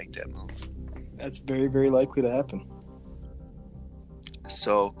bold to make that move. That's very, very likely to happen.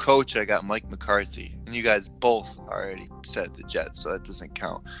 So, coach, I got Mike McCarthy, and you guys both already said the Jets, so that doesn't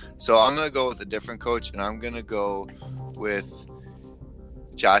count. So I'm going to go with a different coach, and I'm going to go with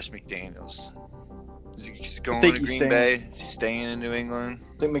Josh McDaniels. Is he going to Green Bay? Is he staying in New England?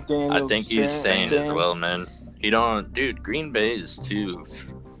 I think he's staying as well, man. Green Bay is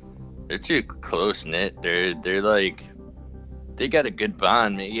they're too close knit. They're like, they got a good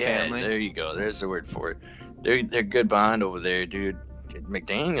bond. Yeah, family. There you go. There's the word for it. They're good bond over there, dude.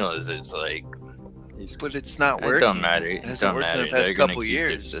 McDaniels is like, but it's not working. It don't matter. It hasn't worked in the past couple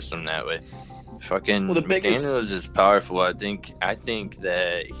years. Their system that way. Fucking McDaniels is powerful. I think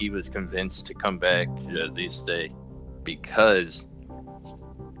that he was convinced to come back, at least stay, because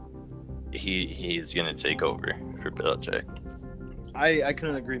he's gonna take over for Belichick. I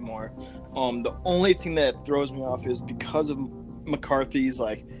couldn't agree more. The only thing that throws me off is because of McCarthy's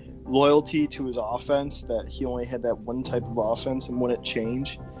like loyalty to his offense, that he only had that one type of offense and wouldn't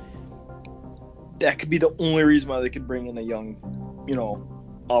change. That could be the only reason why they could bring in a young,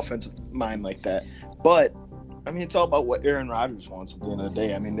 offensive mind like that. But I mean, it's all about what Aaron Rodgers wants at the end of the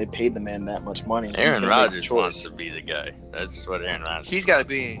day. I mean, they paid the man that much money. Aaron Rodgers wants to be the guy. That's what Aaron Rodgers. He's got to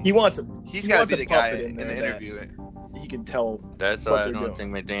be. He wants to. He's got to be the guy in the interview. He can tell. That's why I don't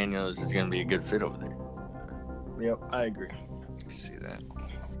think McDaniels is going to be a good fit over there. Yep, I agree. You see that?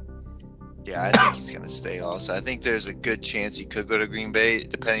 Yeah, I think he's going to stay also. I think there's a good chance he could go to Green Bay,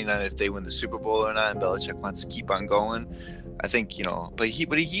 depending on if they win the Super Bowl or not, and Belichick wants to keep on going. I think, but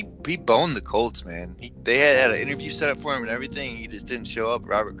he boned the Colts, man. They had an interview set up for him and everything. He just didn't show up.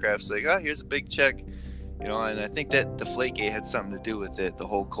 Robert Kraft's like, oh, here's a big check. And I think that Deflategate had something to do with it, the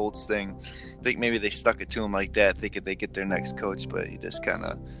whole Colts thing. I think maybe they stuck it to him like that, thinking they get their next coach, but he just kind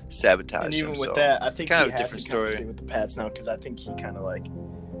of sabotaged And even him. with that, I think kind he of a has different to kind of story. stay with the Pats now because I think he kind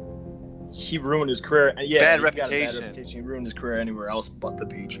of he ruined his career. And yeah, Bad he got a reputation. bad reputation. He ruined his career anywhere else but the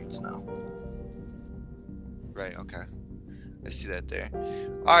Patriots now. Right, okay. I see that there.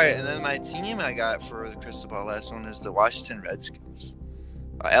 All right, and then my team I got for the Crystal Ball last one is the Washington Redskins.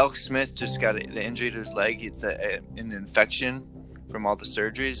 Alex Smith just got the injury to his leg. It's an infection from all the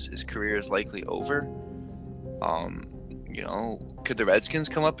surgeries. His career is likely over. Could the Redskins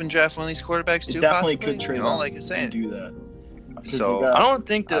come up and draft one of these quarterbacks too? They definitely possibly? could trade like I and said. do that. So I don't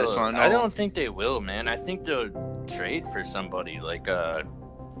think I just they'll. wanna I know- don't think they will, man. I think they'll trade for somebody like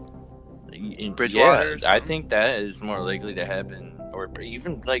Bridgewater or Yeah, I something? think that is more likely to happen, or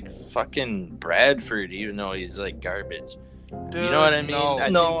even like fucking Bradford, even though he's like garbage. Dude, You know what I mean? No, I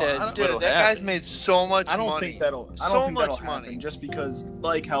No, think I that's don't- dude, what'll that happen. guy's made so much I don't money. think that'll So much happen money. just because,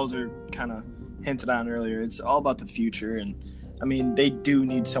 like Hauser kind of hinted on earlier, it's all about the future, and I mean they do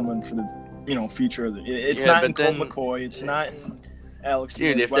need someone for the future of the. It's Yeah, not but in Colt then- McCoy. It's not in Alex.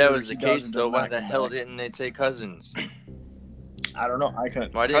 Dude, Smith, if that whether was the he does or case, does though, why not the come hell back. didn't they take Cousins? I don't know. I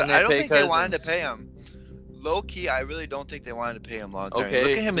couldn't. Why didn't they I don't pay think Cousins? they wanted to pay him. Low key, I really don't think they wanted to pay him long term. Okay,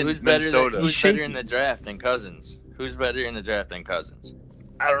 Look at him in who's Minnesota. Better He's who's better shaky. in the draft than Cousins? Who's better in the draft than Cousins?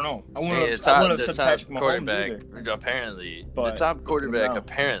 I don't know. I Hey, wouldn't have said Patrick Mahomes quarterback, either. apparently, But the top quarterback no.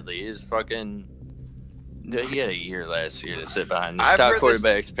 apparently is fucking. He had a year last year to sit behind. The I've top heard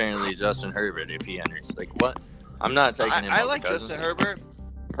quarterback's apparently Justin Herbert if he enters. Like what? I'm not taking him. I over like Cousins. Justin Herbert,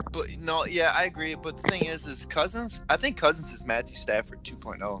 but yeah, I agree. But the thing is Cousins. I think Cousins is Matthew Stafford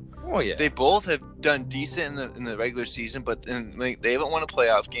 2.0. Oh yeah. They both have done decent in the regular season, but then they haven't won a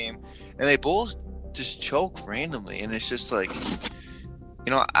playoff game, and they both just choke randomly, and it's just like,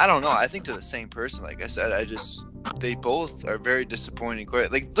 I don't know. I think they're the same person. Like I said, they both are very disappointing.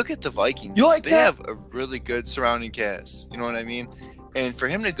 Like look at the Vikings. You like they that? have a really good surrounding cast. You know what I mean? And for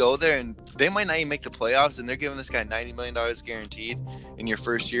him to go there, and they might not even make the playoffs, and they're giving this guy $90 million guaranteed in your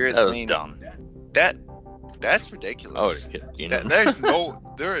first year. that was dumb. That's ridiculous. Oh,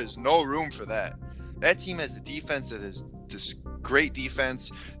 There is no room for that. That team has a defense that is just great defense.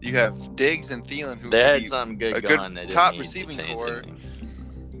 You have Diggs and Thielen, who they could had be something good a good going. They didn't top need to receiving change core. anything.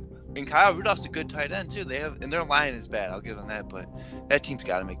 And Kyle Rudolph's a good tight end too. And their line is bad. I'll give them that, but that team's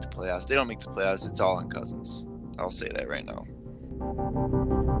got to make the playoffs. They don't make the playoffs. It's all on Cousins. I'll say that right now.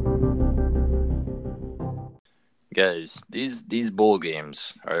 Guys, these bowl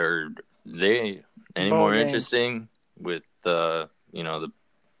games are they any Bowl more games. interesting with the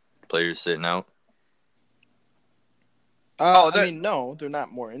players sitting out? No, they're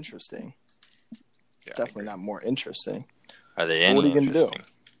not more interesting. Yeah, Definitely not more interesting. Are they What any are you gonna do? interesting?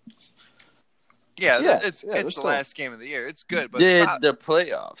 Yeah, Yeah, it's they're the still- last game of the year. It's good, but Did the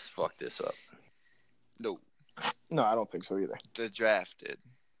playoffs fuck this up? no, No, I don't think so either. the draft did,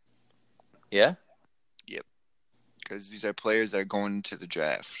 Yeah. because these are players that are going into the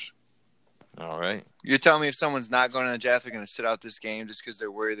draft. All right. You're telling me if someone's not going to the draft, they're going to sit out this game just because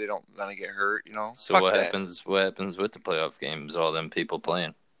they're worried they don't want to get hurt? So Fuck what that. happens? What happens with the playoff games? All them people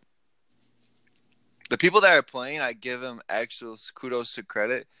playing. The people that are playing, I give them actual kudos to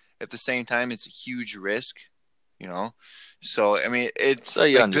credit. At the same time, it's a huge risk, So I mean, it's So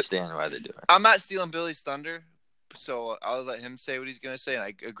you like, understand why they do it. I'm not stealing Billy's thunder, so I'll let him say what he's going to say, and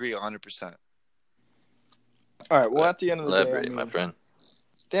I agree 100%. All right. Well, at the end of the day, Elaborate, my friend.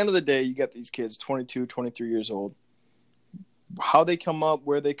 at the end of the day, you got these kids, 22, 23 years old. How they come up,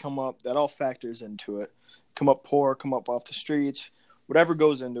 where they come up, that all factors into it. Come up poor, come up off the streets, whatever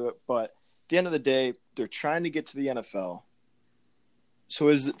goes into it. But at the end of the day, they're trying to get to the NFL. So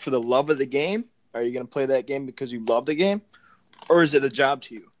is it for the love of the game? Are you going to play that game because you love the game? Or is it a job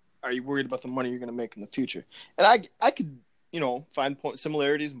to you? Are you worried about the money you're going to make in the future? And I could, find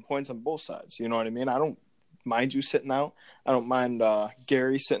similarities and points on both sides. You know what I mean? I don't mind you sitting out. I don't mind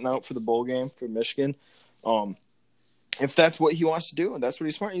Gary sitting out for the bowl game for Michigan. If that's what he wants to do and that's what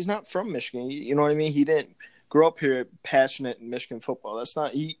he's smart, he's not from Michigan. You know what I mean? He didn't grow up here passionate in Michigan football. That's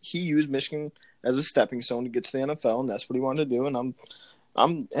not he used Michigan as a stepping stone to get to the NFL, and that's what he wanted to do. And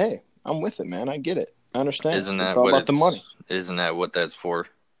I'm with it, man. I get it. I understand. Isn't It's that all what about the money? Isn't that what that's for?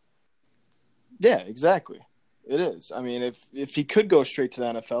 Yeah, exactly. It is. I mean, if he could go straight to the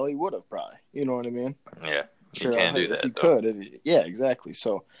NFL, he would have probably. You know what I mean? Yeah. Sure, you can't do if that. he though. could. Yeah, exactly.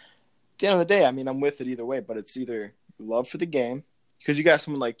 So at the end of the day, I mean, I'm with it either way, but it's either love for the game, because you got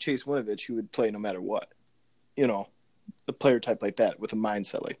someone like Chase Winovich who would play no matter what. a player type like that with a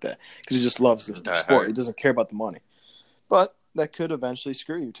mindset like that because he just loves the Die sport. hard. He doesn't care about the money. But that could eventually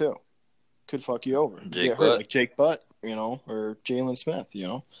screw you too. Could fuck you over. You Jake get hurt Butt. like Jake Butt, or Jalen Smith,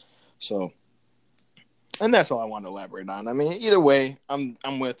 So, and that's all I want to elaborate on. I mean, either way, I'm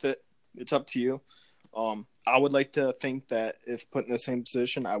with it. It's up to you. I would like to think that if put in the same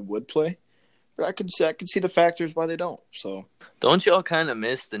position, I would play, but I could see the factors why they don't. So, Don't y'all kind of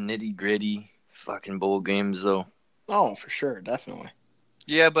miss the nitty gritty fucking bowl games though? oh, for sure, definitely.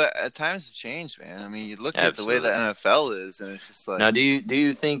 Yeah, but at times have changed, man. I mean, you look at the way the NFL is, and it's just like. Now, do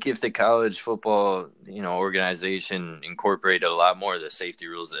you think if the college football organization incorporated a lot more of the safety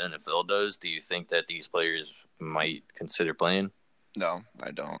rules the NFL does, do you think that these players might consider playing? No,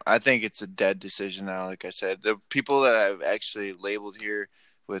 I don't. I think it's a dead decision now. Like I said, the people that I've actually labeled here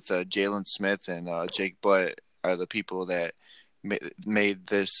with Jalen Smith and Jake Butt are the people that made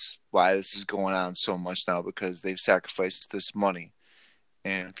this why this is going on so much now because they've sacrificed this money.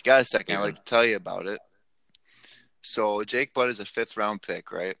 And if you got a second, I'd like to tell you about it. So Jake Butt is a 5th-round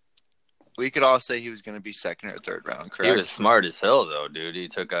pick, right? We could all say he was going to be 2nd or 3rd round, correct? He was smart as hell, though, dude. He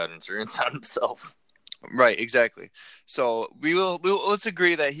took out insurance on himself. Right, exactly. So we'll let's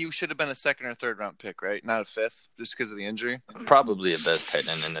agree that he should have been a 2nd or 3rd round pick, right? Not a 5th, just because of the injury. Probably a best tight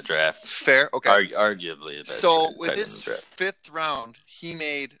end in the draft. Fair, okay. Arguably a best. So with his 5th round,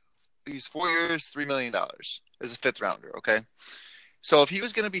 he's 4 years, $3 million as a 5th rounder. Okay. So if he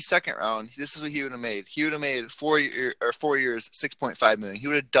was going to be 2nd round, this is what he would have made. He would have made 4 years, $6.5 million. He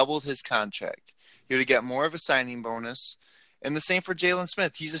would have doubled his contract. He would have got more of a signing bonus. And the same for Jalen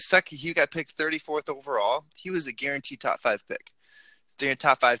Smith. He's a second. He got picked 34th overall. He was a guaranteed top 5 pick.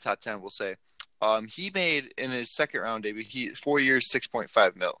 Top 5, top 10, we'll say. He made in his 2nd round debut, 4 years,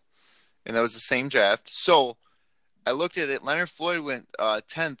 $6.5 million. And that was the same draft. So I looked at it. Leonard Floyd went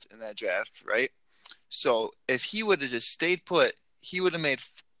 10th in that draft, right? So if he would have just stayed put, he would have made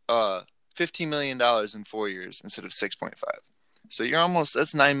 $15 million in 4 years instead of 6.5. So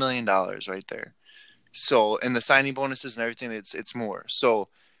that's $9 million right there. So, and the signing bonuses and everything, it's more. So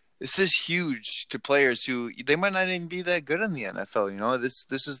this is huge to players who they might not even be that good in the NFL.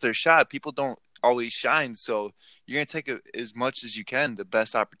 This is their shot. People don't always shine. So you're going to take as much as you can, the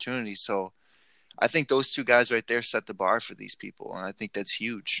best opportunity. So I think those two guys right there set the bar for these people. And I think that's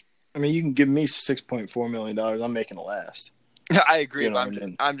huge. I mean, you can give me $6.4 million. I'm making it last. I agree. But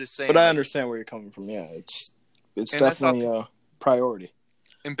I'm just saying. But I understand where you're coming from. Yeah, it's definitely a priority.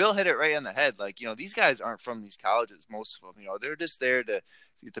 And Bill hit it right on the head. Like, these guys aren't from these colleges, most of them. They're just there to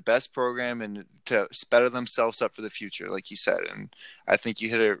get the best program and to better themselves up for the future, like you said. And I think you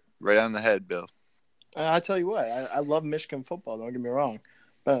hit it right on the head, Bill. I tell you what, I love Michigan football. Don't get me wrong.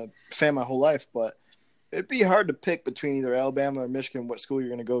 Been a fan my whole life, but it'd be hard to pick between either Alabama or Michigan what school you're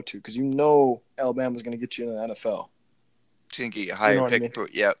going to go to because Alabama's going to get you in the NFL. It's going to get you a higher pick. I mean?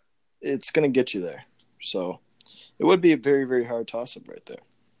 Yep. It's going to get you there. So it would be a very, very hard toss-up right there.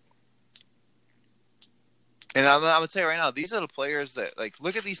 And I'm going to tell you right now, these are the players that,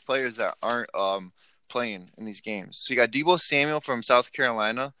 look at these players that aren't playing in these games. So you got Deebo Samuel from South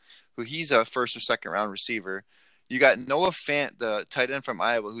Carolina, who he's a 1st or 2nd round receiver. You got Noah Fant, the tight end from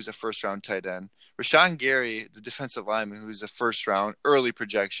Iowa, who's a 1st round tight end. Rashawn Gary, the defensive lineman, who's a 1st round early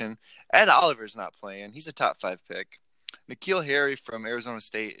projection. Ed Oliver's not playing. He's a top 5 pick. N'Keal Harry from Arizona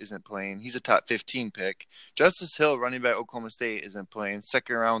State isn't playing. He's a top 15 pick. Justice Hill, running back Oklahoma State, isn't playing.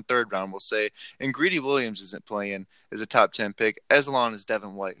 2nd round, 3rd round, we'll say. And Greedy Williams isn't playing as a top 10 pick, as long as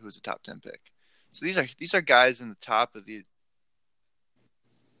Devin White, who's a top 10 pick. So these are guys in the top of the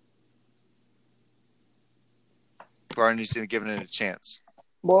Barney's going to give it a chance.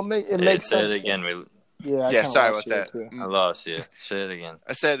 Well, it makes sense. Say it again. Sorry about that. I lost you. Say it again.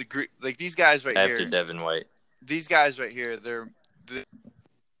 I said, these guys right here. After Devin White. These guys right here,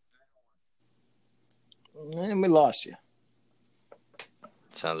 And we lost you.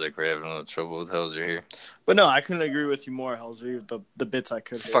 Sounds like we're having a little trouble with Helzer here. But no, I couldn't agree with you more, Helzer. The bits I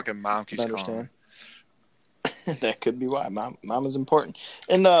could. Fucking mom keeps calling. That could be why. Mom is important.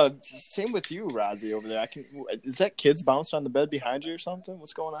 And same with you, Rozzy, over there. Is that kids bouncing on the bed behind you or something?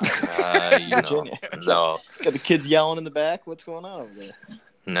 What's going on? No. Got the kids yelling in the back. What's going on over there?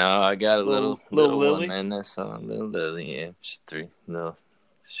 No, I got a little Lily. One, man. That's a little Lily. Yeah, she's 3. No,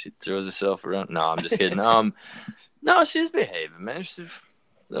 she throws herself around. No, I'm just kidding. No, she's behaving, man. She's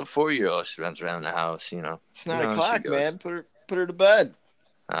a 4-year-old. She runs around the house. It's 9 o'clock, man. Put her to bed.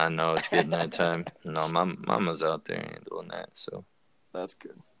 I know it's good nighttime. No, my mama's out there handling that, so that's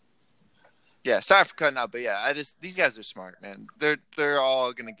good. Yeah, sorry for cutting out, but yeah, these guys are smart, man. They're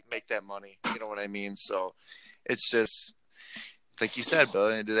all gonna make that money. You know what I mean? So it's just like you said,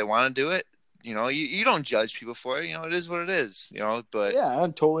 Bill. Do they want to do it? you know, you don't judge people for it. You know, it is what it is. You know, but Yeah, I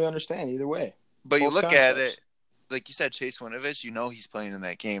totally understand either way. But you Both look at concepts. it, like you said, Chase Winovich, you know he's playing in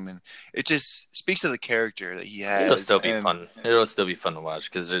that game, and it just speaks to the character that he has. It'll still be and, fun. It'll still be fun to watch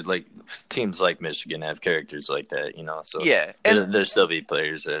because like teams like Michigan have characters like that, you know. So Yeah, and there'll still be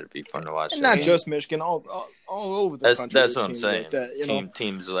players that'd be fun to watch. And not just Michigan, all over the country. That's there's what I'm teams saying. Like that, you know?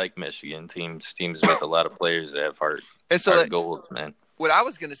 Teams like Michigan, teams with a lot of players that have heart so like, goals, man. what I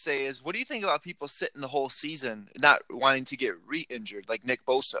was gonna say is, what do you think about people sitting the whole season not wanting to get re-injured, like Nick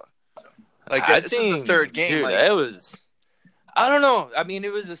Bosa? Like this is the third game. Dude, like, that was. I don't know. I mean,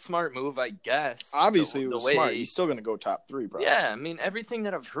 it was a smart move, I guess. Obviously, the it was way, smart. He's still going to go top 3, probably. Yeah, I mean, everything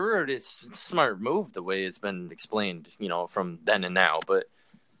that I've heard, it's a smart move the way it's been explained, you know, from then and now. But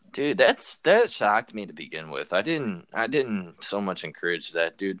dude, that shocked me to begin with. I didn't so much encourage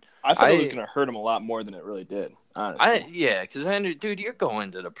that, dude. I thought it was going to hurt him a lot more than it really did. Honestly. Because dude, you're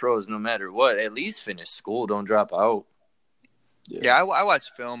going to the pros no matter what. At least finish school. Don't drop out. Yeah, I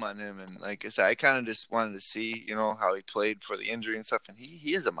watched film on him, and like I said, I kind of just wanted to see, you know, how he played for the injury and stuff. And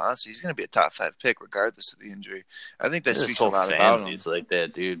he is a monster. He's going to be a top 5 pick regardless of the injury. I think that speaks a lot about him. He's like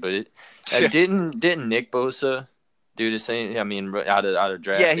that, dude. But didn't Nick Bosa do the same? I mean, out of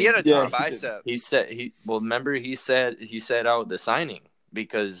draft. Yeah, he had a top bicep. He remember he said out the signing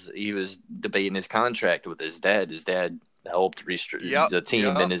because he was debating his contract with his dad. His dad helped restructure the team,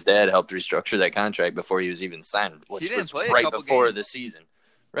 and his dad helped restructure that contract before he was even signed, which was right before the season.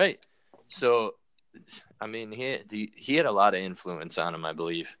 Right. So, I mean, he had a lot of influence on him, I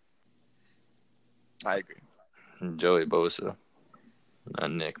believe. I agree. Joey Bosa.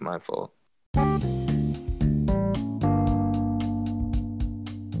 Not Nick, my fault. All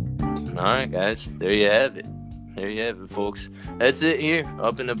right, guys. There you have it. There you have it, folks. That's it here,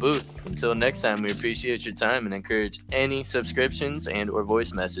 up in the booth. Until next time, we appreciate your time and encourage any subscriptions and or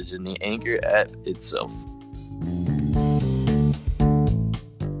voice message in the Anchor app itself.